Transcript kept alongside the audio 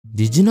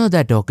Did you know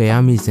that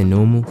Tokoyami is a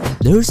Nomu?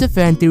 There is a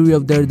fan theory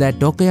out there that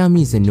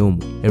Tokoyami is a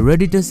Nomu. A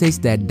redditor says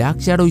that Dark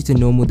Shadow is a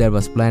Nomu that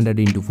was planted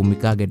into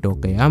Fumikage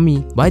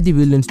Tokoyami by the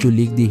villains to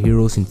leak the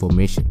hero's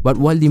information. But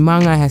while the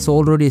manga has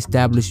already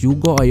established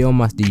Yugo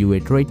Ayoma as the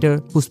UA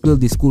traitor who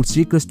spilled the school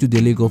secrets to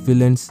the League of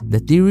Villains, the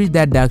theory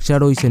that Dark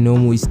Shadow is a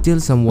Nomu is still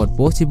somewhat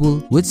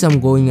possible, with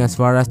some going as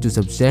far as to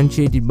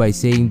substantiate it by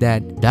saying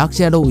that Dark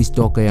Shadow is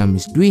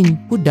Tokoyami's twin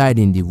who died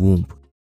in the womb.